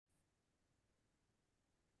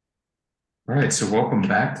All right, so welcome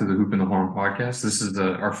back to the Hoop and the Horn podcast. This is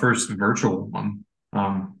our first virtual one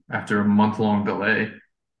after a month-long delay.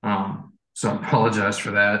 So I apologize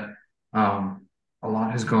for that. A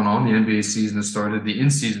lot has gone on. The NBA season has started. The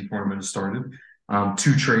in-season tournament has started.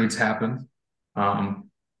 Two trades happened,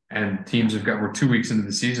 and teams we're 2 weeks into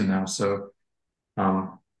the season now. So, do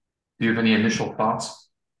you have any initial thoughts?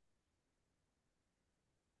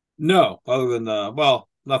 No, other than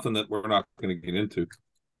nothing that we're not going to get into.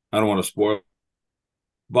 I don't want to spoil.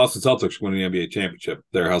 Boston Celtics winning the NBA championship.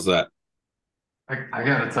 There, how's that? I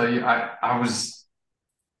gotta tell you, I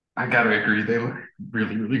gotta agree. They look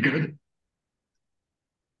really, really good.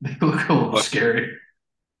 They look a little But scary.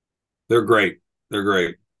 they're great. They're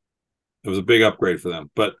great. It was a big upgrade for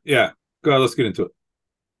them. But yeah, go ahead, let's get into it.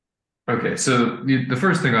 Okay, so the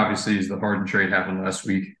first thing obviously is the Harden trade happened last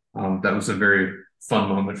week. That was a very fun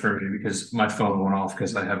moment for me because my phone went off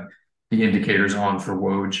because I have the indicators on for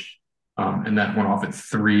Woj, and that went off at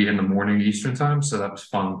 3 in the morning Eastern time. So that was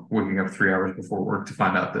fun waking up 3 hours before work to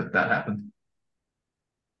find out that that happened.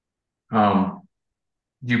 Um,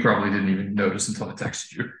 you probably didn't even notice until I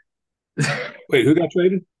texted you. Wait, who got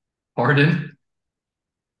traded? Harden,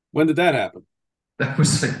 When did that happen? that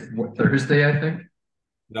was like what, Thursday, I think.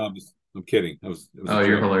 No, I'm kidding. It was a Oh,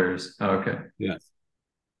 you're joke. hilarious. Oh, okay, Yes.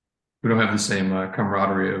 we don't have the same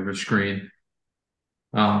camaraderie over screen.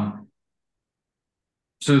 Um,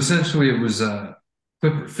 So essentially, it was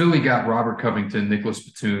Philly got Robert Covington, Nicholas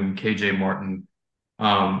Batum, KJ Martin,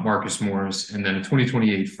 Marcus Morris, and then a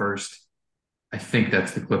 2028 first. I think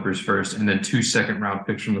that's the Clippers first, and then two second round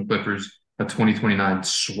picks from the Clippers, a 2029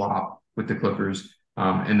 swap with the Clippers,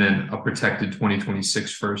 and then a protected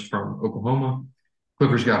 2026 first from Oklahoma.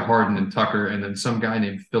 Clippers got Harden and Tucker, and then some guy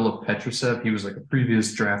named Philip Petrusev. He was like a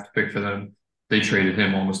previous draft pick for them. They traded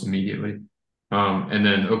him almost immediately. And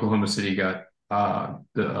then Oklahoma City got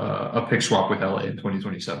a pick swap with LA in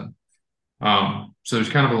 2027. So there's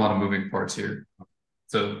kind of a lot of moving parts here.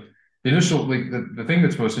 So the initial, like the thing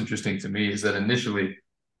that's most interesting to me is that initially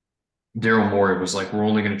Daryl Morey was like, we're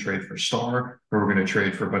only going to trade for a star, or we're going to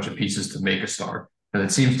trade for a bunch of pieces to make a star. And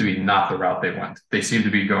it seems to be not the route they went. They seem to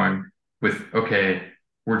be going with, okay,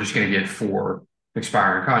 we're just going to get four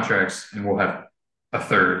expiring contracts, and we'll have a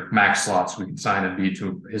third max slots we can sign Embiid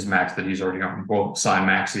to his max that he's already on. We'll sign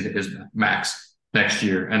Maxey to his max next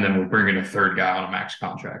year, and then we'll bring in a third guy on a max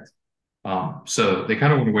contract. So they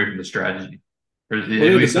kind of went away from the strategy, or at Well, they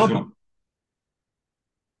had to least that's dump what. him.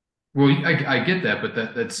 Well, I get that, but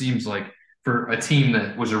that seems like for a team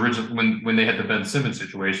that was original when they had the Ben Simmons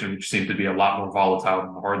situation, which seemed to be a lot more volatile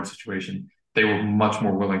than the Harden situation, they were much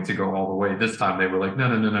more willing to go all the way. This time they were like, no,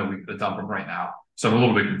 no, no, no, we got to dump him right now. So I'm a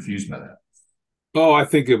little bit confused by that. Oh, I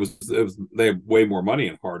think it was they had way more money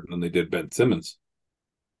in Harden than they did Ben Simmons.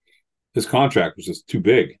 His contract was just too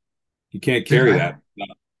big. You can't See, carry that.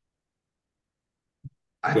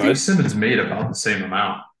 I Go think ahead. Simmons made about the same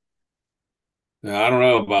amount. I don't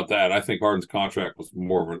know about that. I think Harden's contract was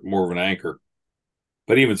more of an anchor.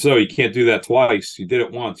 But even so, you can't do that twice. You did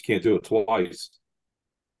it once, you can't do it twice.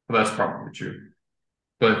 Well, that's probably true.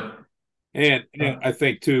 But And uh, I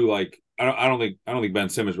think too, like I don't think Ben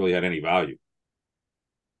Simmons really had any value.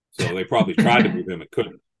 So they probably tried to move him and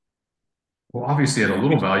couldn't. well, obviously, had You a know,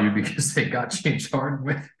 little he's value because they got James Harden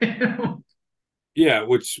with him. yeah,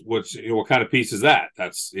 which what kind of piece is that?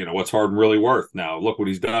 That's what's Harden really worth now? Look what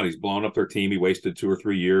he's done. He's blown up their team. He wasted 2 or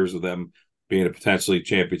 3 years of them being a potentially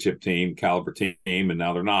championship team, caliber team, and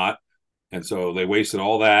now they're not. And so they wasted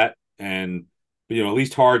all that. And at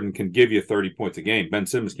least Harden can give you 30 points a game. Ben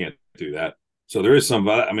Simmons can't do that. So there is some.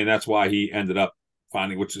 I mean, that's why he ended up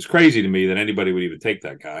finding, which is crazy to me that anybody would even take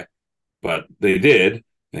that guy, but they did,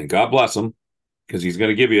 and God bless him because he's going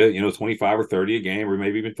to give you 25 or 30 a game, or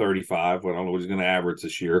maybe even 35. I don't know what he's going to average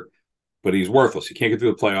this year, but he's worthless. He can't get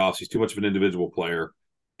through the playoffs. He's too much of an individual player.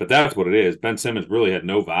 But that's what it is. Ben Simmons really had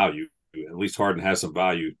no value. At least Harden has some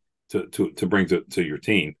value to bring to your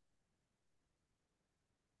team.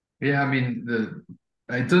 Yeah, I mean, the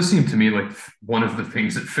it does seem to me like one of the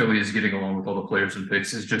things that Philly is getting along with all the players and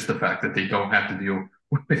picks is just the fact that they don't have to deal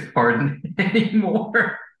with Harden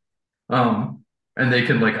anymore. Um, and they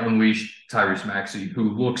can like unleash Tyrese Maxey, who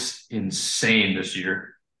looks insane this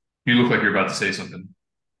year. You look like you're about to say something.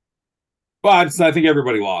 But I think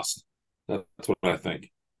everybody lost. That's what I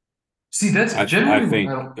think. See, that's I generally what I think.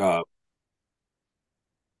 don't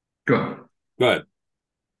go ahead. Go ahead.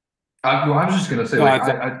 Well, I was just gonna say, No, like,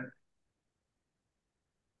 I think.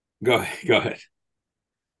 Go ahead. Go ahead.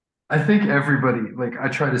 I think everybody, like, I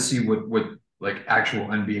try to see what like actual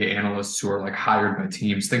NBA analysts who are like hired by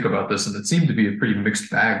teams think about this, and it seemed to be a pretty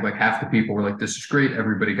mixed bag. Like half the people were like, "This is great,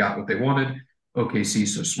 everybody got what they wanted," OKC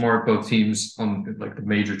so smart. Both teams on like the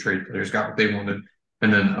major trade players got what they wanted,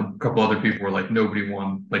 and then a couple other people were like nobody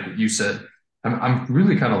won, like what you said. I'm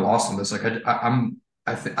really kind of lost on this. Like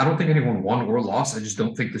I don't think anyone won or lost. I just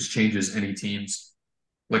don't think this changes any team's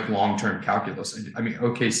like long-term calculus. I mean,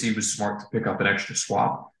 OKC was smart to pick up an extra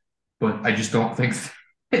swap, but I just don't think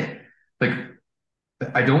like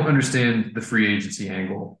I don't understand the free agency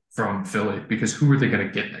angle from Philly because who are they going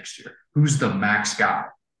to get next year? Who's the max guy?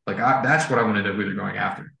 That's what I want to know who they're going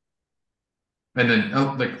after. And then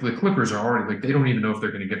like the Clippers are already like they don't even know if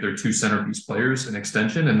they're going to get their two centerpiece players an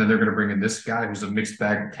extension, and then they're going to bring in this guy who's a mixed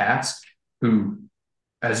bag of cats, who,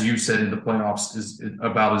 as you said in the playoffs, is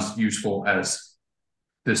about as useful as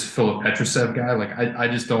this Philip Petrusev guy. Like I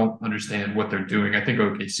just don't understand what they're doing. I think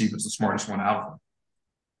OKC was the smartest one out of them.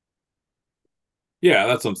 Yeah,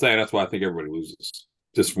 that's what I'm saying. That's why I think everybody loses.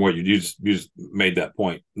 Just from what you just made that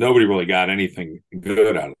point. Nobody really got anything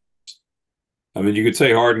good out of it. I mean, you could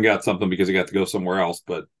say Harden got something because he got to go somewhere else,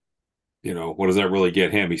 but what does that really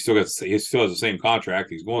get him? He still has the same contract.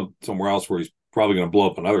 He's going somewhere else where he's probably going to blow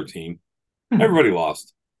up another team. Everybody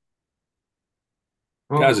lost.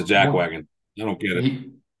 Well, Guy's a jackwagon. I don't get it.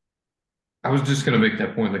 I was just going to make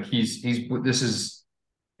that point. Like he's this is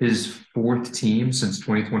his fourth team since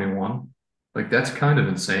 2021. Like that's kind of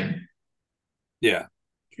insane. Yeah,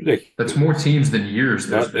 it's ridiculous. That's more teams than years.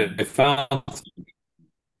 But they found.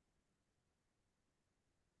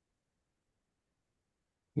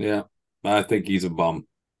 Yeah, I think he's a bum.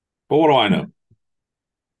 But what do I know?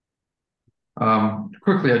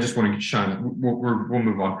 Quickly, I just want to shine. We'll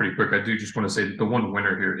move on pretty quick. I do just want to say that the one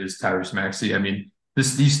winner here is Tyrese Maxey. I mean,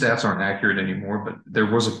 these stats aren't accurate anymore, but there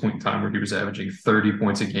was a point in time where he was averaging 30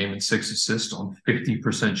 points a game and 6 assists on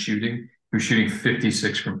 50% shooting. He was shooting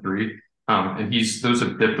 56 from three. And those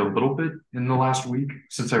have dipped a little bit in the last week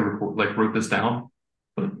since I wrote this down,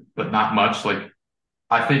 but not much. Like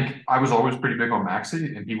I think I was always pretty big on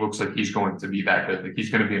Maxey, and he looks like he's going to be that good. Like he's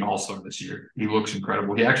going to be an all-star this year. He looks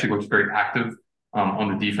incredible. He actually looks very active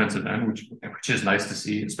on the defensive end, which is nice to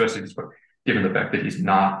see, especially given the fact that he's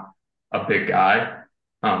not a big guy.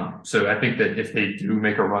 So I think that if they do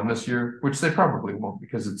make a run this year, which they probably won't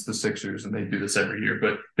because it's the Sixers and they do this every year,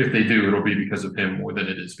 but if they do, it'll be because of him more than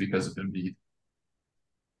it is because of Embiid.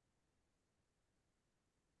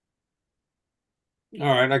 All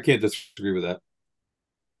right, I can't disagree with that.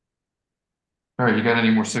 All right, you got any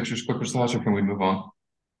more Sixers Clippers thoughts, or can we move on?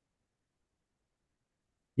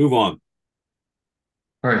 Move on.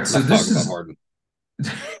 All right, so Let's this talk about is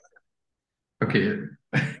Harden. okay.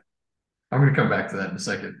 I'm going to come back to that in a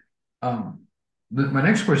second. My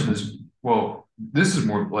next question is, well, this is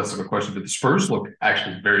more or less of a question, but the Spurs look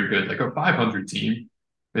actually very good. Like a 500 team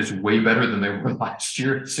is way better than they were last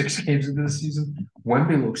year, 6 games into the season.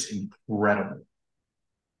 Wemby looks incredible.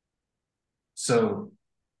 So,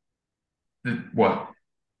 what?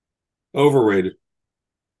 Overrated.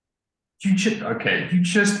 You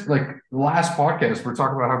just like the last podcast, we're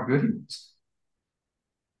talking about how good he is.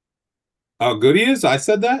 How good he is? I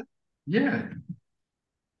said that? Yeah.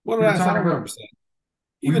 What We did were I talking don't remember about, saying?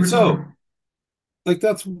 we Even were so, talking, like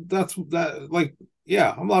that's that like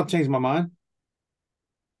yeah, I'm allowed to change my mind.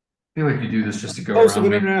 I feel like you do this just to go Host of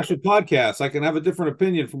around an me. international podcast, I can have a different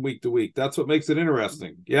opinion from week to week. That's what makes it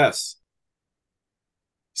interesting. Yes.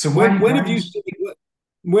 So When why have do you, you seen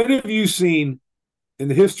when have you seen in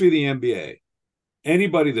the history of the NBA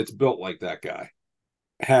anybody that's built like that guy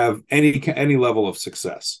have any level of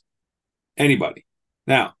success? Anybody.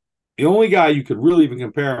 Now, the only guy you could really even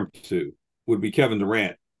compare him to would be Kevin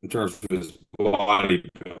Durant in terms of his body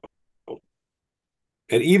build.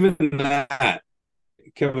 And even that,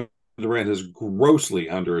 Kevin Durant has grossly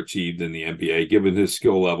underachieved in the NBA given his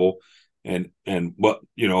skill level and what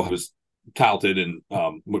was touted and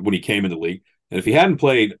when he came in the league. And if he hadn't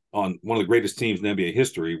played on one of the greatest teams in NBA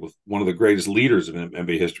history with one of the greatest leaders in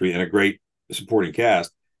NBA history and a great supporting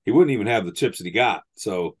cast, he wouldn't even have the chips that he got.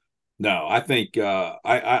 So no, I think I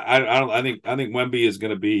think Wemby is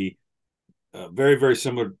going to be very very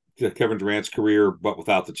similar to Kevin Durant's career, but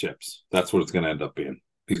without the chips. That's what it's going to end up being.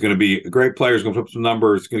 He's going to be a great player. He's going to put up some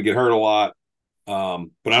numbers. He's going to get hurt a lot, but I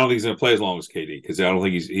don't think he's going to play as long as KD because I don't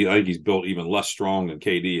think I think he's built even less strong than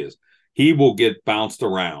KD is. He will get bounced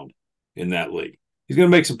around in that league. He's going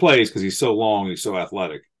to make some plays because he's so long and he's so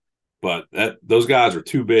athletic, but those guys are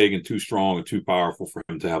too big and too strong and too powerful for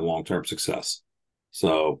him to have long-term success.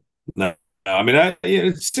 So no, I mean,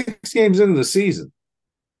 it's 6 games into the season.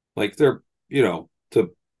 Like they're,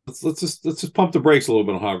 to let's just pump the brakes a little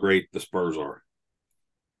bit on how great the Spurs are.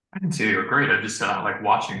 I didn't say they were great. I just said I like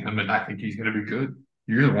watching him, and I think he's going to be good.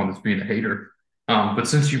 You're the one that's being a hater. But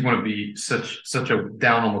since you want to be such a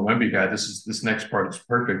down on the Wemby guy, this next part is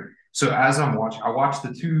perfect. So as I'm watching, I watched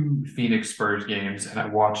the two Phoenix Spurs games, and I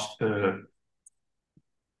watched I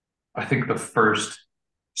think the first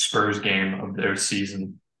Spurs game of their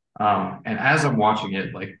season. And as I'm watching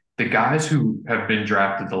it, like the guys who have been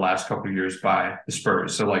drafted the last couple of years by the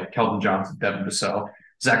Spurs, so like Keldon Johnson, Devin Vassell,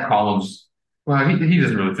 Zach Collins. Well, he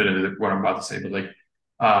doesn't really fit into what I'm about to say, but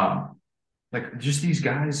like just these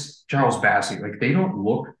guys, Charles Bassey, like they don't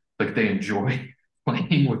look like they enjoy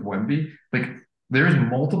playing with Wemby. Like there's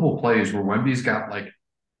multiple plays where Wemby's got like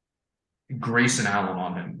Grayson Allen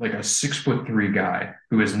on him, like a 6'3" guy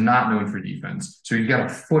who is not known for defense. So he's got a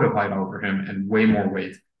foot of height over him and way more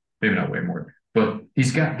weight. Maybe not way more, but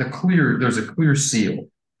he's got there's a clear seal.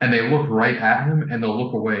 And they look right at him and they'll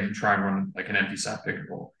look away and try and run like an empty side pick and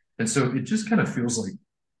roll. And so it just kind of feels like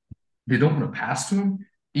they don't want to pass to him.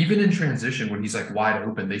 Even in transition, when he's like wide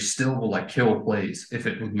open, they still will like kill plays if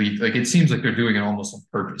it would lead. Like it seems like they're doing it almost on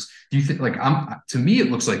purpose. Do you think like to me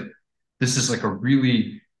it looks like this is like a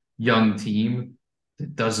really young team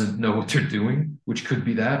that doesn't know what they're doing, which could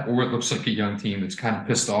be that, or it looks like a young team that's kind of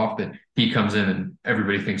pissed off that he comes in and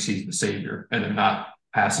everybody thinks he's the savior and they're not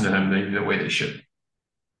passing to him the way they should.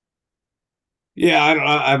 Yeah,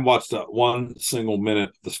 I've watched one single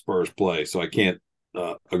minute of the Spurs play, so I can't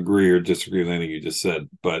agree or disagree with anything you just said.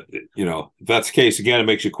 But if that's the case, again, it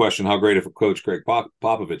makes you question how great of a coach Greg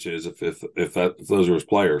Popovich is if those are his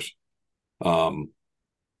players.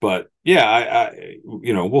 But yeah,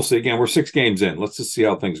 we'll see. Again, we're 6 games in. Let's just see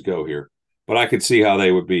how things go here. But I could see how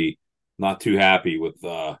they would be not too happy with.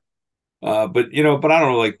 But I don't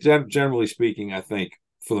know. Like generally speaking, I think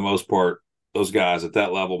for the most part, those guys at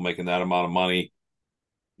that level making that amount of money,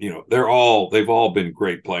 they've all been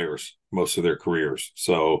great players most of their careers.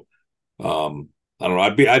 So I don't know.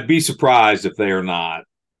 I'd be surprised if they are not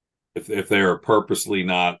if they are purposely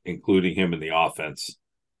not including him in the offense.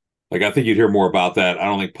 Like I think you'd hear more about that. I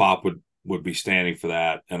don't think Pop would be standing for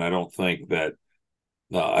that, and I don't think that.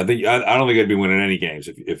 I don't think they'd be winning any games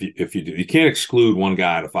if you do. You can't exclude one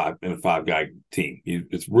guy in a 5 guy team.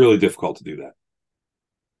 It's really difficult to do that.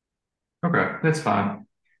 Okay, that's fine.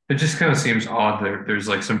 It just kind of seems odd there's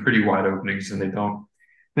like some pretty wide openings and they don't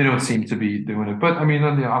seem to be doing it. But I mean,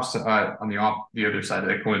 on the opposite, the other side of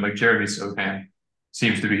that coin, like Jeremy Sohan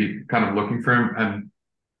seems to be kind of looking for him. And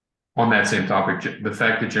on that same topic, the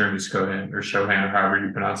fact that Jeremy Sohan or however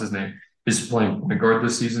you pronounce his name is playing point guard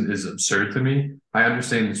this season is absurd to me. I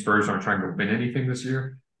understand the Spurs aren't trying to win anything this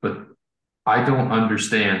year, but I don't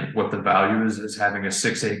understand what the value is as having a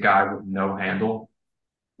 6'8" guy with no handle,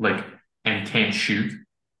 like and can't shoot.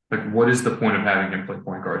 Like, what is the point of having him play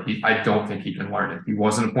point guard? I don't think he can learn it. He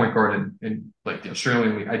wasn't a point guard in like the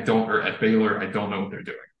Australian League. Or at Baylor. I don't know what they're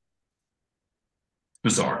doing.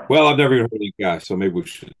 Bizarre. Well, I've never even heard of the guy, so maybe we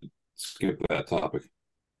should skip that topic.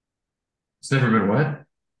 It's never been what?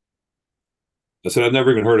 I said I've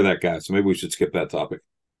never even heard of that guy, so maybe we should skip that topic.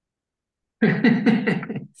 All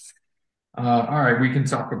right, we can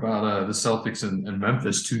talk about the Celtics and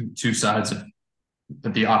Memphis, two sides of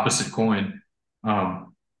the opposite coin.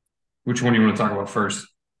 Which one do you want to talk about first?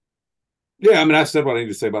 Yeah, I mean, I said what I need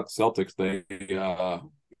to say about the Celtics.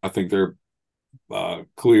 I think they're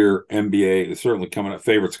clear NBA. They're certainly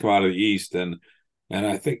favorites come out of the East, and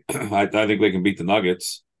I think I think they can beat the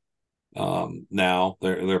Nuggets. Now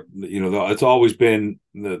they're it's always been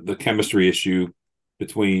the chemistry issue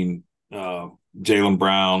between Jaylen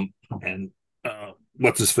Brown and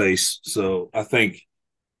what's his face. So I think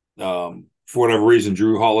for whatever reason,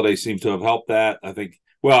 Drew Holiday seems to have helped that. I think.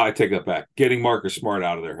 Well, I take that back. Getting Marcus Smart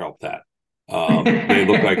out of there helped that. They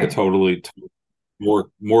look like a totally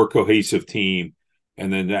more cohesive team,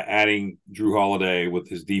 and then adding Drew Holiday with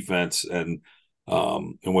his defense and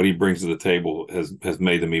what he brings to the table has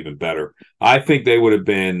made them even better. I think they would have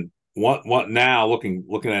been what now looking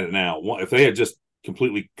at it now. If they had just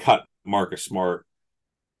completely cut Marcus Smart,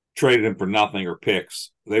 traded him for nothing or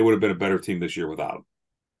picks, they would have been a better team this year without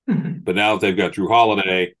him. But now that they've got Drew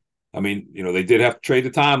Holiday. I mean, they did have to trade the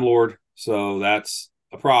Time Lord, so that's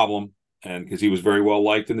a problem, and because he was very well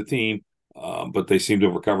liked in the team, but they seem to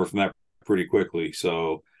have recovered from that pretty quickly.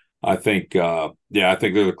 So I think, I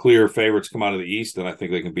think they're the clear favorites come out of the East, and I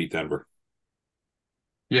think they can beat Denver.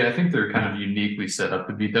 Yeah, I think they're kind of uniquely set up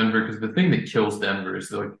to beat Denver because the thing that kills Denver is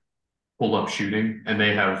like pull up shooting, and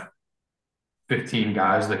they have 15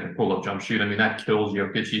 guys that can pull up jump shoot. I mean, that kills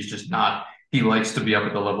Jokic. He's just not. He likes to be up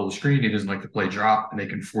at the level of the screen. He doesn't like to play drop, and they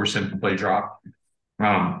can force him to play drop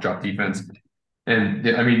defense. And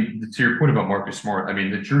I mean, to your point about Marcus Smart, I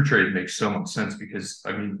mean, the Drew trade makes so much sense because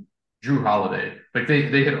I mean, Drew Holiday, like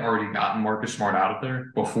they had already gotten Marcus Smart out of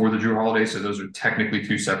there before the Drew Holiday, so those are technically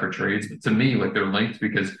two separate trades. But to me, like they're linked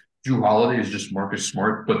because Drew Holiday is just Marcus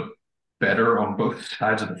Smart, but better on both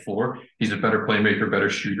sides of the floor. He's a better playmaker, better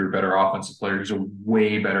shooter, better offensive player. He's a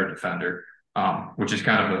way better defender, which is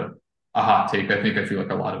kind of a hot take. I feel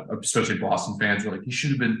like a lot of, especially Boston fans, are like, he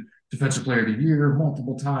should have been defensive player of the year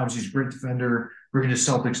multiple times. He's a great defender, greatest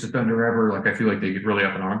Celtics defender ever. Like, I feel like they get really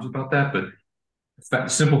up in arms about that. But the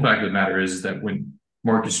simple fact of the matter is that when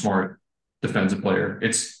Marcus Smart defends a player,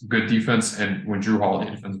 it's good defense. And when Drew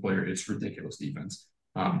Holiday defends a player, it's ridiculous defense.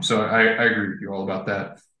 So I agree with you all about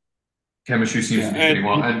that. Chemistry seems to be getting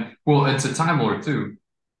well. And well, it's a Time Lord too.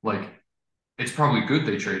 Like, it's probably good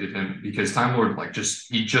they traded him because Time Lord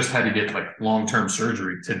he just had to get like long-term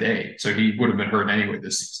surgery today. So he would have been hurt anyway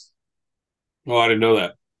this season. Oh, I didn't know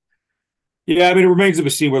that. Yeah, I mean, it remains to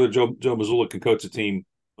be seen whether Joe Mazzulla can coach a team,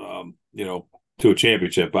 to a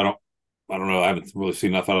championship. I don't know. I haven't really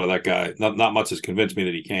seen enough out of that guy. Not much has convinced me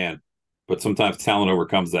that he can, but sometimes talent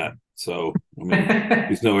overcomes that. So I mean,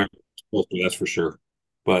 he's no that's for sure.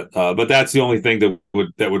 But that's the only thing that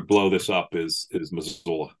would blow this up is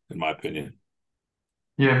Mazzulla, in my opinion.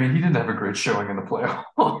 Yeah, I mean, he didn't have a great showing in the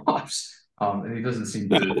playoffs, and he doesn't seem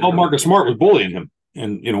to. Well, Marcus Smart was bullying him,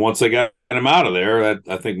 and once they got him out of there,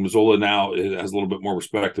 I think Mazzulla now has a little bit more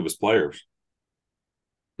respect of his players.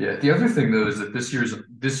 Yeah, the other thing though is that this year's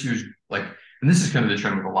like, and this is kind of the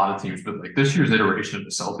trend with a lot of teams, but like this year's iteration of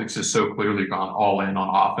the Celtics has so clearly gone all in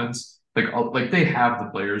on offense. Like they have the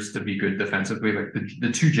players to be good defensively. Like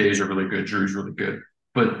the two J's are really good, Drew's really good,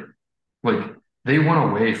 but like they went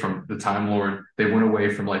away from the Time Lord. They went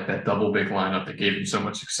away from like that double big lineup that gave them so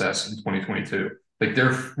much success in 2022. Like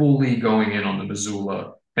they're fully going in on the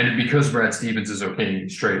Missoula. And because Brad Stevens is okay in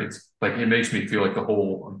these trades, like it makes me feel like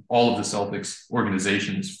all of the Celtics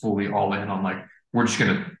organization is fully all in on like, we're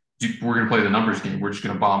gonna play the numbers game. We're just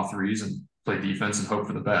gonna bomb threes and play defense and hope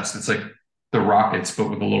for the best. It's like the Rockets, but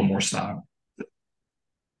with a little more style.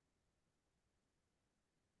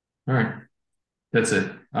 All right. That's it.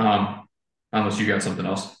 Unless you got something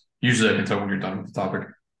else. Usually I can tell when you're done with the topic.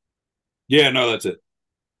 Yeah, no, that's it.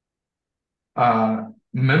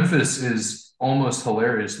 Memphis is almost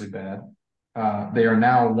hilariously bad. They are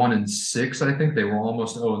now 1-6, I think. They were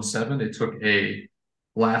almost 0-7. They took a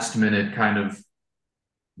last minute kind of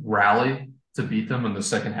rally to beat them in the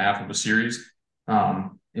second half of a series.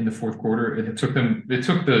 In the fourth quarter, it took them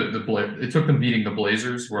beating the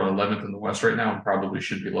Blazers, who are 11th in the West right now and probably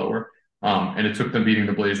should be lower. And it took them beating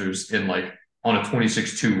the Blazers in like on a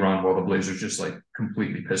 26-2 run while the Blazers just like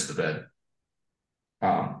completely pissed the bed.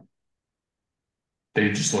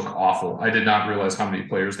 They just look awful. I did not realize how many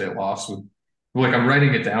players they lost. Like I'm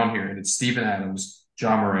writing it down here, and it's Steven Adams,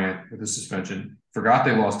 John Morant with the suspension. Forgot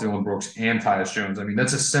they lost Dylan Brooks and Tyus Jones. I mean,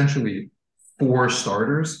 that's essentially 4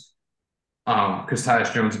 starters. Because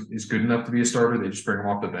Tyus Jones is good enough to be a starter, they just bring him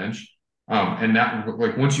off the bench. And that,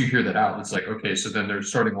 like, once you hear that out, it's like, okay, so then their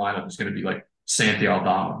starting lineup is going to be like Santi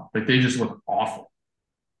Aldama. Like, they just look awful.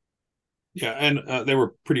 Yeah, and they were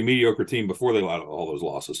a pretty mediocre team before they allowed all those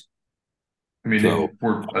losses. I mean, they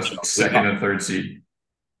were a second and third seed.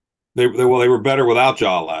 They were better without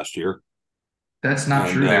Ja last year. That's not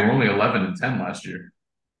true. They were only 11-10 last year.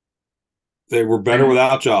 They were better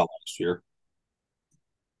without Ja last year,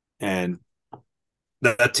 and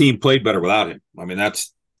that team played better without him. I mean,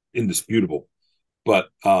 that's indisputable. But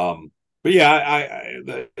yeah,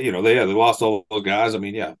 they lost all those guys. I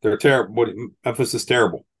mean, yeah, they're terrible. Memphis is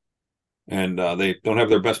terrible, and they don't have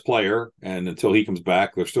their best player. And until he comes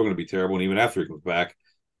back, they're still going to be terrible. And even after he comes back,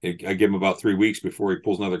 I give him about 3 weeks before he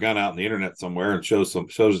pulls another gun out on the internet somewhere and shows it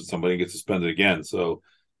to somebody and gets suspended again. So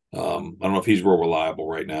I don't know if he's real reliable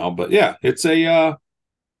right now. But yeah, it's they're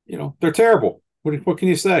terrible. What can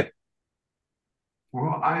you say?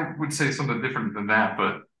 Well, I would say something different than that,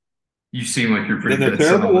 but you seem like you're pretty. Then they're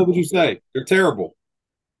terrible. What would you say? They're terrible.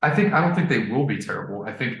 I don't think they will be terrible.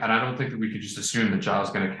 I don't think that we could just assume that Ja's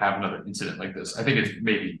going to have another incident like this. I think it's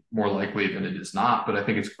maybe more likely than it is not, but I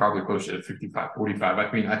think it's probably closer to 55-45.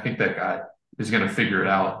 I mean, I think that guy is going to figure it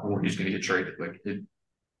out or he's going to get traded.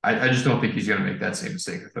 I just don't think he's going to make that same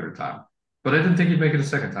mistake a third time. But I didn't think he'd make it a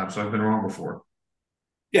second time, so I've been wrong before.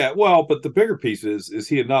 Yeah, well, but the bigger piece is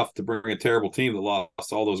he enough to bring a terrible team that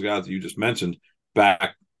lost all those guys that you just mentioned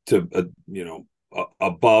back to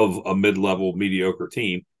above a mid-level mediocre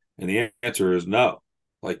team? And the answer is no.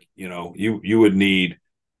 Like, you would need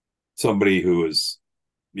somebody who is,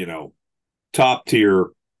 top tier,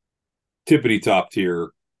 tippity top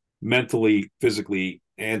tier, mentally, physically,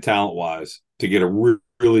 and talent wise to get a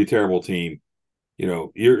really terrible team,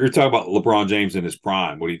 you're talking about LeBron James in his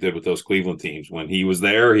prime, what he did with those Cleveland teams. When he was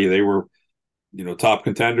there, they were, top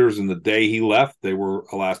contenders. And the day he left, they were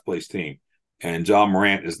a last place team. And John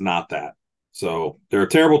Morant is not that. So they're a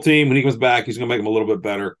terrible team. When he comes back, he's going to make them a little bit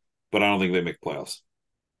better, but I don't think they make playoffs.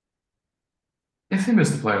 If they miss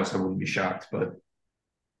the playoffs, I wouldn't be shocked, but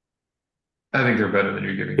I think they're better than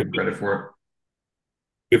you're giving them credit for.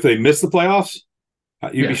 If they miss the playoffs,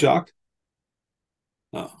 you'd be Yeah. shocked?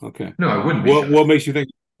 Oh, okay. No, I wouldn't be What shocked. what makes you think?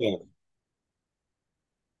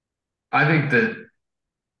 I think that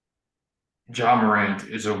John Morant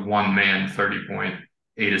is a one-man 30-point,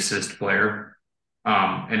 8-assist player.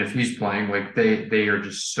 And if he's playing, like they are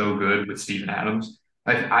just so good with Steven Adams.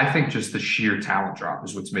 I think just the sheer talent drop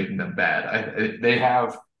is what's making them bad. They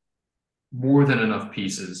have more than enough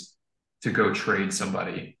pieces to go trade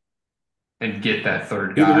somebody and get that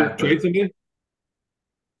third Who guy. would trade somebody?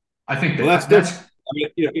 I think Well, that that's that's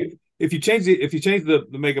I mean, if you change the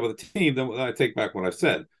makeup of the team, then I take back what I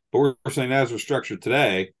said. But we're saying as we're structured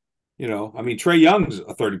today, I mean, Trae Young's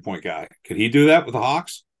a 30-point guy. Could he do that with the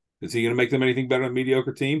Hawks? Is he going to make them anything better than a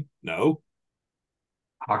mediocre team? No.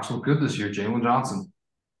 Hawks look good this year. Jalen Johnson.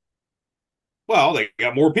 Well, they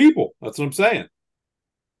got more people. That's what I'm saying.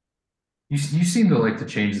 You seem to like to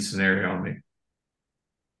change the scenario on me,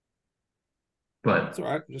 but That's all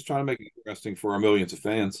right. I'm just trying to make it interesting for our millions of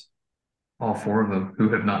fans. all four of them who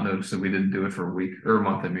have not noticed that we didn't do it for a week or a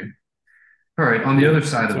month. I mean, all right. On the Yeah, other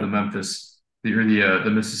side that's of all the right. Memphis, the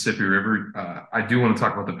Mississippi River, I do want to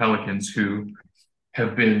talk about the Pelicans, who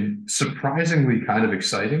have been surprisingly kind of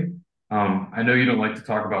exciting. I know you don't like to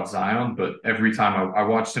talk about Zion, but every time I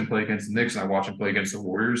watched him play against the Knicks and I watched him play against the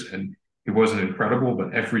Warriors, and he wasn't incredible,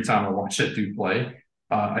 but every time I watch that dude play,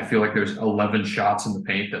 I feel like there's 11 shots in the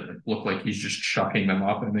paint that look like he's just chucking them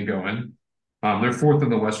up and they go in. They're fourth in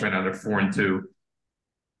the West right now. They're 4-2.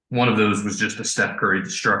 One of those was just a Steph Curry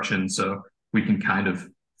destruction, so we can kind of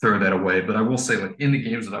throw that away. But I will say, like in the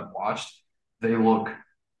games that I've watched, they look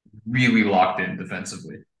really locked in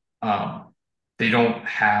defensively. Um, they don't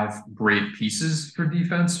have great pieces for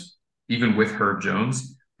defense, even with Herb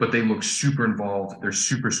Jones, but they look super involved. They're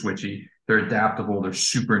super switchy. They're adaptable. They're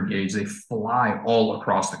super engaged. They fly all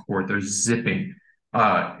across the court. They're zipping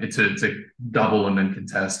to double and then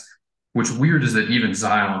contest. What's weird is that even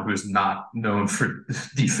Zion, who is not known for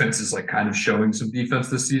defense, is like kind of showing some defense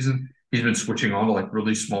this season. He's been switching on to like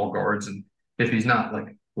really small guards, and if he's not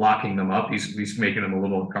like locking them up, he's making them a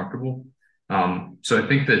little uncomfortable. So I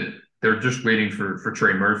think that they're just waiting for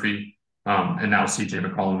Trey Murphy and now CJ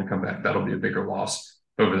McCollum to come back. That'll be a bigger loss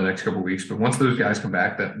over the next couple of weeks. But once those guys come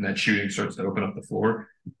back, that shooting starts to open up the floor.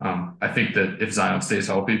 I think that if Zion stays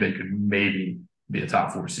healthy, they could maybe be a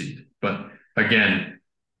top 4 seed. But again,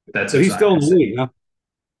 that's So if he's still Zion in the is safe. league, huh?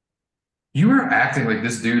 You are acting like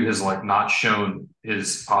this dude has like not shown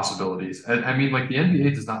his possibilities. I mean, like the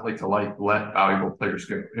NBA does not like to like let valuable players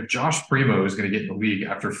go. If Josh Primo is going to get in the league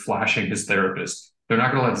after flashing his therapist, they're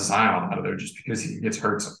not going to let Zion out of there just because he gets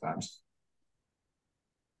hurt sometimes.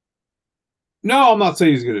 No, I'm not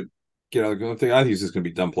saying he's going to get out of the thing. I think he's just going to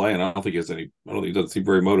be done playing. I don't think he doesn't seem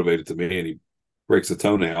very motivated to me, and he breaks a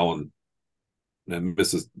toenail and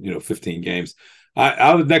misses 15 games.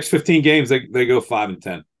 Out of the next 15 games, they go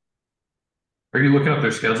 5-10. Are you looking up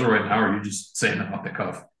their schedule right now, or are you just saying that off the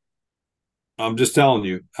cuff? I'm just telling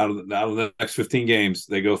you, out of the next 15 games,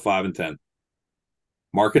 they go 5-10.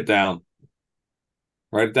 Mark it down.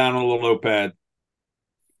 Write it down on a little notepad.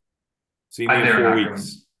 See me in They're 4 not going.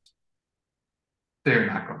 weeks. They're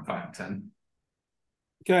not going 5-10.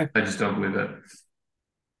 Okay. I just don't believe that.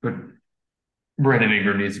 But Brandon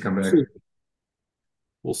Ingram needs to come back.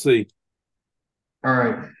 We'll see. All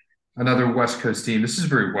right. Another West Coast team. This is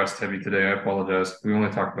very West heavy today. I apologize. We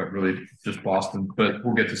only talked about really just Boston, but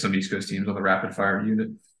we'll get to some East Coast teams on the rapid fire unit.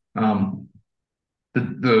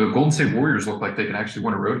 The Golden State Warriors look like they can actually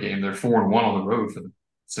win a road game. They're 4-1 on the road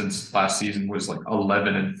since last season was like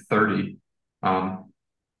 11-30.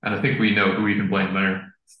 And I think we know who we can blame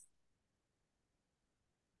there.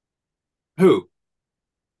 Who?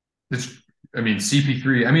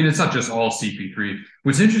 CP3. I mean, it's not just all CP3.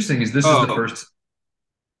 What's interesting is this is the first.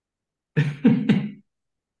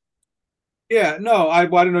 Yeah, no, I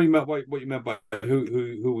didn't know you meant what you meant by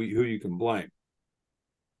who you can blame.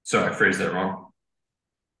 Sorry, I phrased that wrong.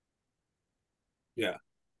 Yeah.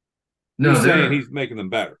 No, he's saying he's making them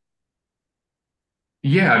better.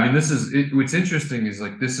 Yeah, I mean, what's interesting is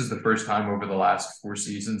like this is the first time over the last 4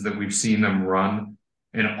 seasons that we've seen them run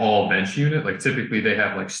an all bench unit. Like typically they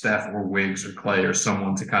have like Steph or Wiggs or Clay or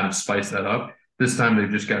someone to kind of spice that up. This time they've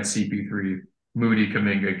just got CP3, Moody,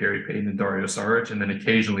 Kuminga, Gary Payton, and Dario Saric, and then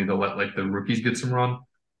occasionally they'll let like the rookies get some run.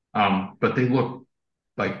 But they look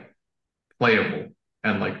like playable,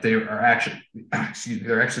 and like they are actually excuse me,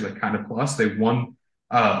 they're actually like kind of plus. They won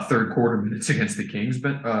third quarter minutes against the Kings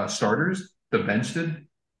starters. The bench did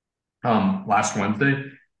last Wednesday.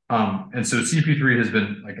 And so CP3 has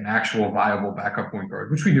been like an actual viable backup point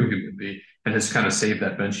guard, which we knew he would be, and has kind of saved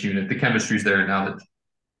that bench unit. The chemistry's there now that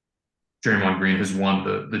Draymond Green has won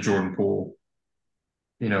the Jordan Poole,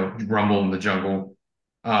 rumble in the jungle.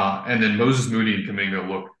 And then Moses Moody and Kuminga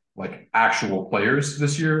look like actual players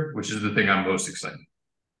this year, which is the thing I'm most excited.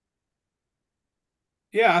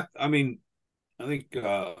 Yeah, I mean, I think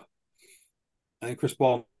Chris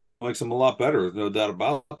Paul makes him a lot better, no doubt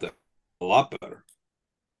about that. A lot better.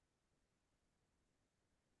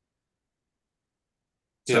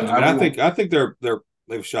 Yeah, So I I mean, will. I think they have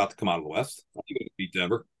a shot to come out of the West. I think they could beat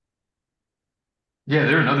Denver. Yeah,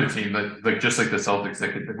 they're another team that like just like the Celtics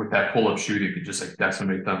that could with that pull up shooting could just like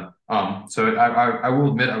decimate them. So I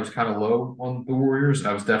will admit I was kind of low on the Warriors.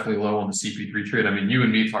 I was definitely low on the CP3 trade. I mean, you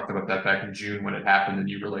and me talked about that back in June when it happened, and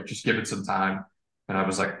you were like, just give it some time. And I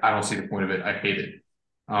was like, I don't see the point of it. I hate it.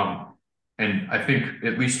 Um, and I think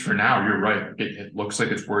at least for now, you're right. It looks like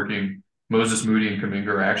it's working. Moses Moody and Kuminga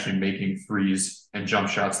are actually making threes and jump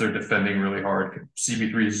shots. They're defending really hard.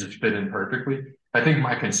 CP3 is just fit in perfectly. I think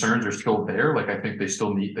my concerns are still there. Like I think they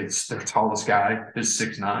still need their tallest guy is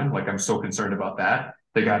 6'9". Like I'm still concerned about that.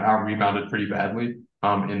 They got out rebounded pretty badly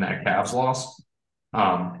in that Cavs loss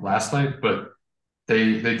last night, but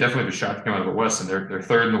they definitely have a shot to come out of the West, and they're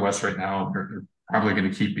third in the West right now, and they're probably going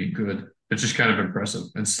to keep being good. It's just kind of impressive.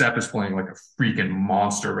 And Steph is playing like a freaking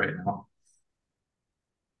monster right now.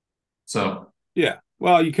 So Yeah.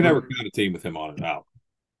 Well, you can never count a team with him on it out.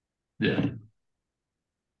 yeah,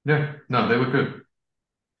 yeah, no, they look good.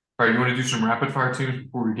 All right, you want to do some rapid fire teams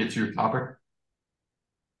before we get to your topic?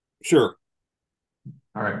 Sure.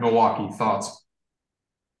 All right, Milwaukee thoughts.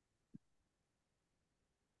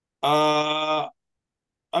 Uh,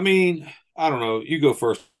 I mean, I don't know. You go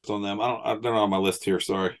first on them. They're not on my list here.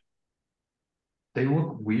 Sorry. They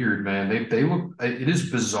look weird, man. They look. It is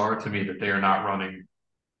bizarre to me that they are not running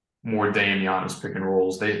more Dame Giannis pick and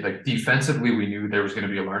rolls. They like defensively, we knew there was going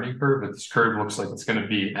to be a learning curve, but this curve looks like it's going to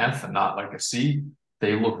be an F and not like a C.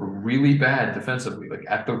 They look really bad defensively. Like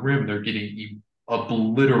at the rim, they're getting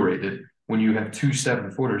obliterated when you have two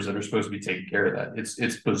 7-footers that are supposed to be taking care of that.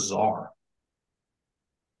 It's bizarre.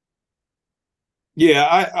 Yeah,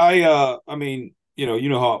 I mean, you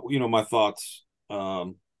know my thoughts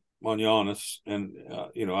on Giannis, and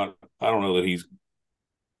I don't know that he's.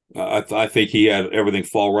 I think he had everything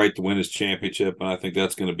fall right to win his championship, and I think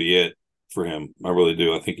that's going to be it for him. I really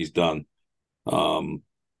do. I think he's done. Um,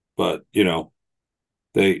 but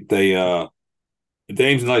they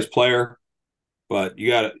Dame's a nice player, but you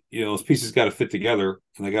got to those pieces got to fit together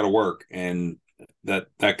and they got to work, and that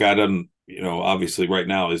guy doesn't. Obviously right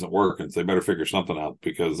now isn't working. So they better figure something out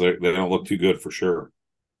because they don't look too good for sure.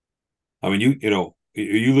 I mean,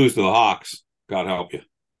 you lose to the Hawks, God help you.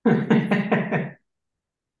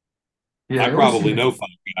 Yeah, I it always probably seems. know 5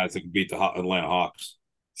 guys that can beat the Atlanta Hawks.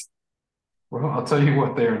 Well, I'll tell you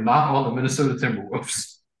what, they are not on the Minnesota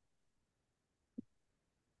Timberwolves.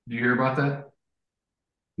 Do you hear about that?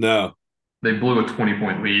 No. They blew a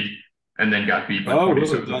 20-point lead and then got beat by Oh, 40.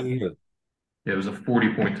 So really? it was Not even. yeah, it was a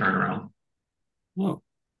 40-point turnaround. Oh.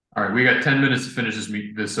 All right, we got 10 minutes to finish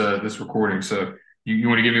this recording. So you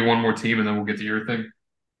want to give me one more team and then we'll get to your thing?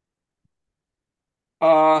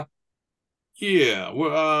 Uh, yeah.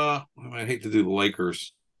 Well, I hate to do the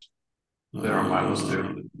Lakers. They're on my list Uh,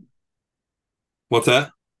 too. what's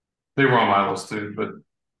that? They were on my list too, but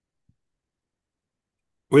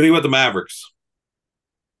What do you think about the Mavericks?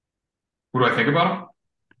 what do I think about them?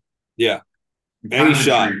 Yeah. I'm kind Any of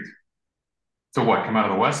shot? intrigued. So what, come out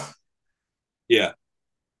of the West? Yeah.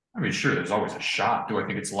 I mean, sure, there's always a shot. Do I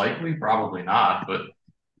think it's likely? Probably not, but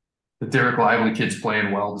the Derek Lively kid's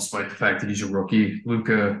playing well despite the fact that he's a rookie.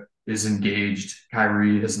 Luca is engaged.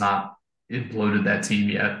 Kyrie has not imploded that team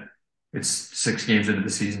yet. It's 6 games into the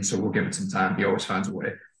season, so we'll give it some time. He always finds a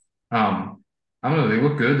way. I don't know. They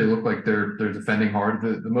look good. They look like they're defending hard.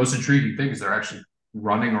 The most intriguing thing is they're actually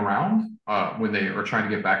running around when they are trying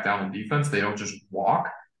to get back down in defense. They don't just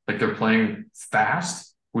walk. Like they're playing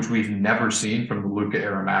fast, which we've never seen from the Luca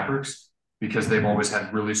era Mavericks because they've always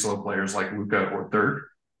had really slow players like Luca or Dirk.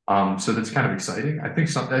 So that's kind of exciting. I think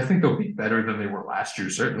they'll be better than they were last year,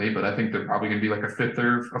 certainly, but I think they're probably going to be like a fifth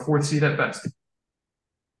or a fourth seed at best.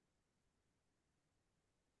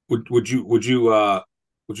 Would you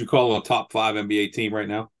call them a top 5 NBA team right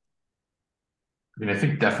now? I mean, I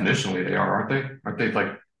think definitionally they are, aren't they? Aren't they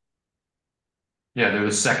like, yeah, they're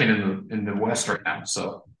the second in the West right now.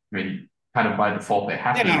 So I mean, kind of by default they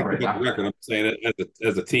have Yeah, to be I don't care right about the now. record. I'm saying it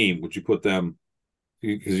as a team. Would you put them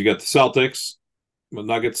because you got the Celtics, the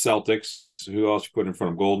Nuggets, Celtics. Who else you put in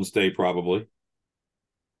front of Golden State? Probably.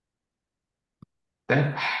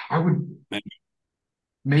 That I would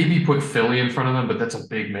maybe put Philly in front of them, but that's a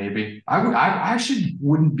big maybe. I actually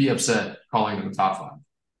wouldn't be upset calling them a top five.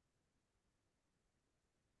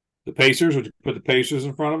 The Pacers. Would you put the Pacers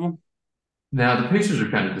in front of them? Now the Pacers are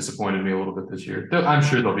kind of disappointed me a little bit this year. I'm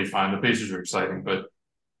sure they'll be fine. The Pacers are exciting, but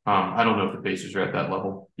I don't know if the Pacers are at that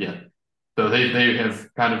level yet. So they have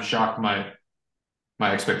kind of shocked my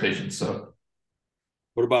expectations. So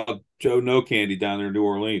What about Joe No Candy down there in New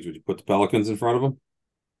Orleans? Would you put the Pelicans in front of them?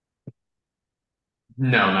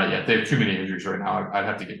 no, not yet. They have too many injuries right now. I'd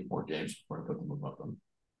have to give them more games before I put them above them.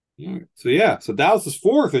 All right. So yeah, so Dallas is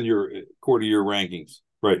fourth in your according to your rankings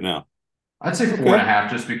right now. I'd say four and Okay. a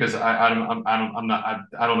half, just because I'm not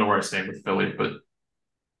I don't know where I stand with Philly, but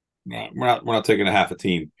No, we're not taking a half a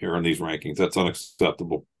team here on these rankings. That's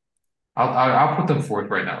unacceptable. I'll put them fourth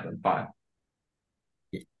right now. Then fine.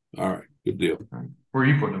 All right, good deal. All right. Where are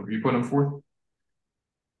you putting them? Are you putting them fourth?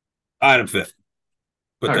 Item fifth,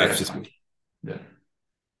 but Okay, that's that's just fine. me. Yeah.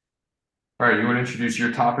 All right. You want to introduce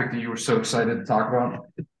your topic that you were so excited to talk about?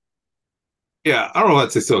 Yeah, I don't know why I'm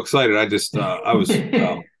so excited. I was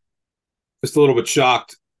just a little bit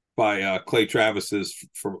shocked by Clay Travis's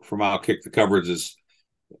from Outkick the Coverage's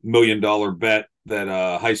 $1 million bet that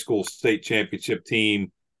a high school state championship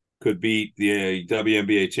team could beat the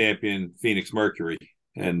WNBA champion Phoenix Mercury.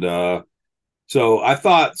 And so I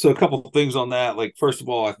thought so. A couple of things on that. Like first of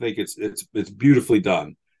all, I think it's beautifully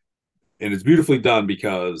done, and it's beautifully done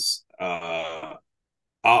because I'll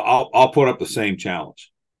put up the same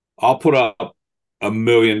challenge. I'll put up $1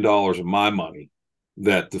 million of my money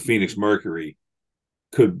that the Phoenix Mercury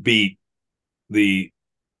could beat the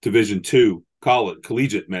Division II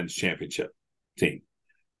collegiate men's championship team.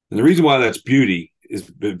 And the reason why that's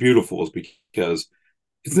beautiful is because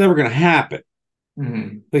it's never going to happen.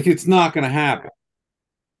 Mm-hmm. Like it's not going to happen.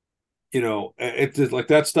 It's just like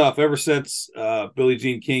that stuff ever since Billie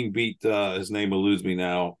Jean King beat his name eludes me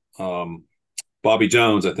now. Bobby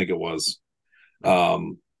Jones, I think it was.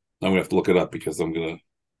 I'm gonna have to look it up because I'm gonna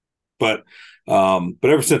but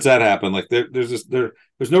ever since that happened, like there's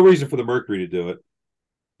no reason for the Mercury to do it.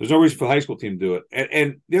 There's no reason for the high school team to do it.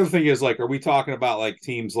 And the other thing is, like, are we talking about like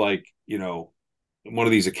teams like, one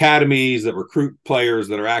of these academies that recruit players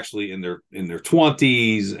that are actually in their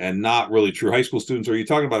 20s and not really true high school students? Or are you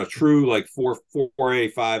talking about a true like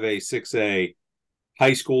 4A, 5A, 6A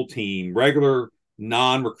high school team, regular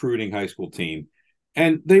non-recruiting high school team?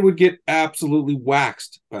 And they would get absolutely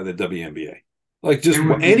waxed by the WNBA. Like just They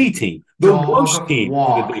would get any team, the worst dog team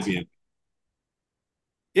in the walked. WNBA.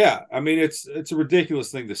 Yeah, I mean it's a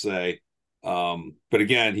ridiculous thing to say, but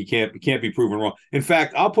again, he can't be proven wrong. In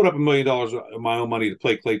fact, I'll put up $1 million of my own money to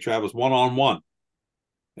play Clay Travis 1-on-1,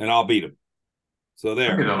 and I'll beat him. So I'll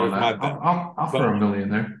get out on there's my that. bet. I'll But throw a million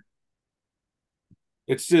there.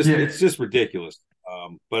 it's Yeah. just ridiculous.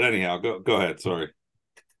 But anyhow, go ahead. Sorry.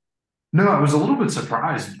 No, I was a little bit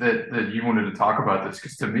surprised that you wanted to talk about this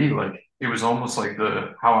because to me, like it was almost like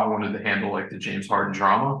the how I wanted to handle like the James Harden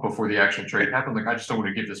drama before the actual trade happened. Like I just don't want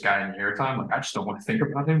to give this guy any airtime. Like I just don't want to think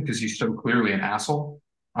about him because he's so clearly an asshole.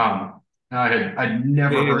 And I'd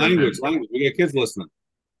never Hey, heard of language, him. language. We got kids listening.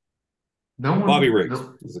 No Bobby one, Riggs.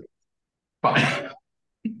 no, but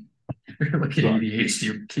you're like an Sorry.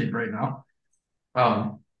 ADHD kid right now.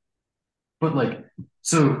 Um, But like,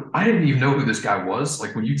 so I didn't even know who this guy was.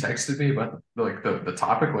 Like when you texted me about the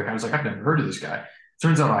topic, like I was like, I've never heard of this guy.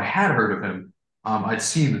 Turns out I had heard of him. I'd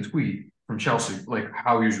seen the tweet from Chelsea, like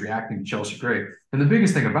how he was reacting to Chelsea Gray. And the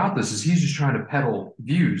biggest thing about this is he's just trying to peddle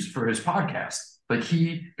views for his podcast. Like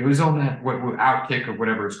he goes on that Outkick or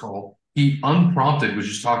whatever it's called. He unprompted was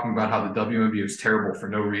just talking about how the WNBA was terrible for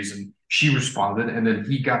no reason. She responded, and then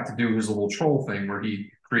he got to do his little troll thing where he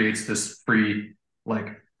creates this free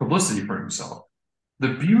like publicity for himself. The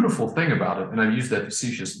beautiful thing about it, and I've used that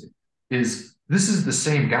facetiously, is this is the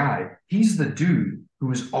same guy. He's the dude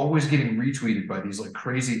who is always getting retweeted by these like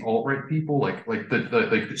crazy alt-right people, like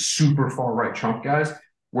the super far right Trump guys,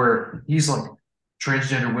 where he's like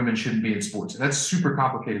transgender women shouldn't be in sports. And that's a super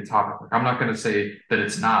complicated topic. Like, I'm not going to say that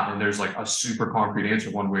it's not, and there's like a super concrete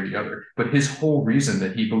answer one way or the other. But his whole reason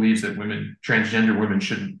that he believes that transgender women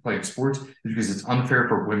shouldn't play in sports is because it's unfair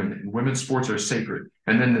for women, and women's sports are sacred.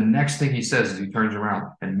 And then the next thing he says is he turns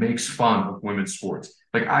around and makes fun of women's sports.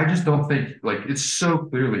 Like I just don't think like it's so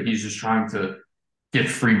clearly he's just trying to get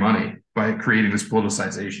free money by creating this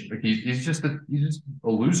politicization. Like he's just a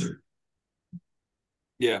loser.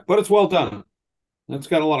 Yeah, but it's well done. It's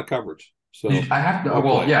got a lot of coverage. So I have to. well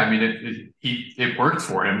Well, played. yeah. I mean, it worked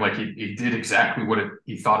for him. Like he did exactly what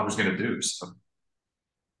he thought it was going to do. So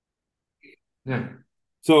yeah.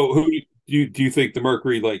 So who do you think the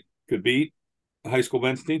Mercury like could beat a high school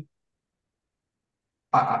men's team?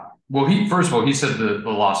 Well, he first of all he said the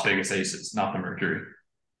Las Vegas Aces, not the Mercury.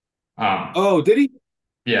 Um, Oh, did he?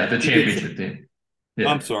 yeah, the He did say. championship team. I'm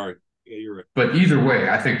Yeah, sorry. Yeah, you're right. but either way,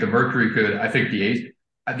 I think the Mercury could. I think the Ace.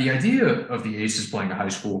 The idea of the Aces playing a high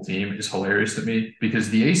school team is hilarious to me because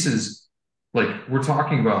the Aces, like we're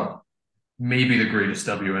talking about maybe the greatest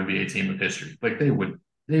WNBA team of history. Like they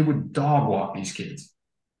would dog walk these kids.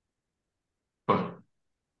 But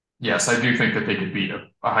yes, I do think that they could beat a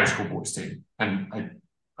high school boys team, and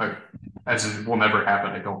as it will never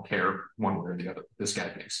happen, I don't care one way or the other. This guy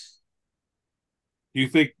thinks. Do you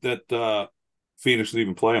think that Phoenix will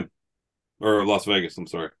even play him or Las Vegas? I'm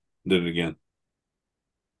sorry, did it again.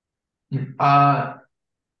 Uh,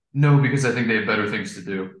 no, because I think they have better things to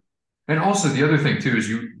do. And also the other thing too is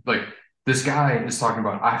you like this guy is talking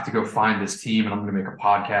about I have to go find this team and I'm going to make a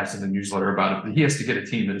podcast and a newsletter about it. But he has to get a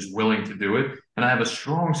team that is willing to do it. And I have a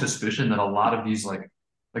strong suspicion that a lot of these like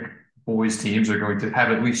boys teams are going to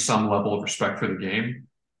have at least some level of respect for the game,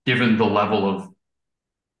 given the level of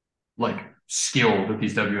like skill that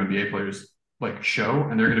these WNBA players like show.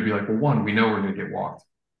 And they're going to be like, well, one, we know we're going to get walked,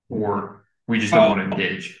 or we just don't Uh, want to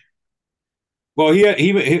engage. well,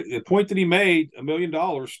 the point that he made $1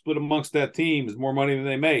 million split amongst that team is more money than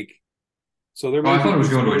they make. So there Oh, may I thought it be was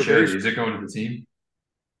some going to a charity. motivation. Is it going to the team?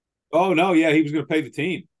 Oh no, yeah, he was going to pay the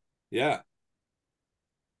team. Yeah,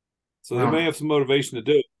 so they may Well, have some motivation to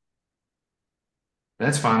do it.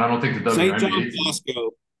 that's fine. I don't think the St. John WNBA team.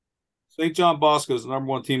 Bosco. St. John Bosco is the number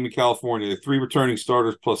one team in California. They have three returning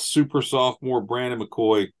starters plus super sophomore Brandon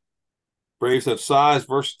McCoy. Braves have size,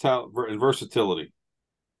 versatility.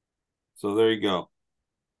 So there you go.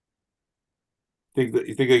 You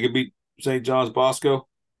think they could beat St. John's Bosco?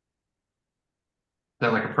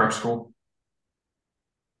 That like a prep school?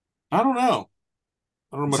 I don't know.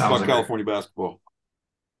 I don't know It much sounds about like a California basketball.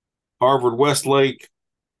 Harvard, Westlake,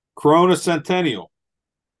 Corona Centennial.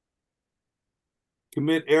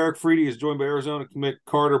 Commit Eric Freedy is joined by Arizona commit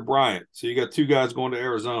Carter Bryant. So you got two guys going to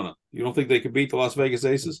Arizona. You don't think they could beat the Las Vegas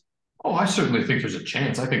Aces? oh, I certainly think there's a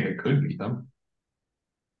chance. I think they could beat them.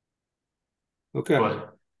 Okay.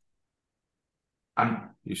 But I'm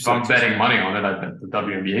You if I'm sexist. betting money on it, I bet the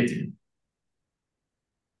WNBA team.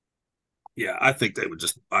 Yeah, I think they would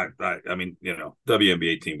just. I mean,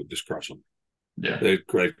 WNBA team would just crush them. Yeah. They'd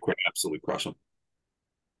absolutely crush them.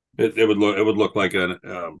 It would look like an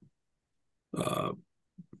uh,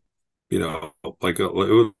 like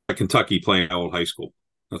Kentucky playing old high school.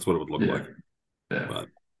 That's what it would look Yeah. like. Yeah. But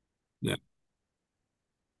yeah.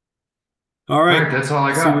 All All right. right, that's all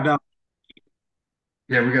I See, we're got. down.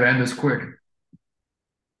 Yeah, we gotta end this quick.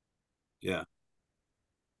 Yeah.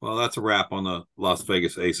 Well, that's a wrap on the Las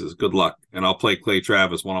Vegas Aces. Good luck, and I'll play Clay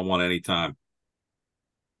Travis one-on-one anytime.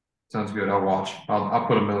 Sounds good. I'll watch. I'll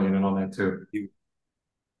put a million in on that too.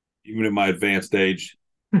 Even at my advanced age.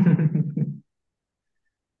 All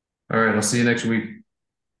right, I'll see you next week.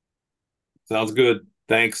 Sounds good.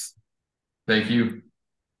 Thanks. Thank you.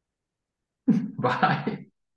 Bye.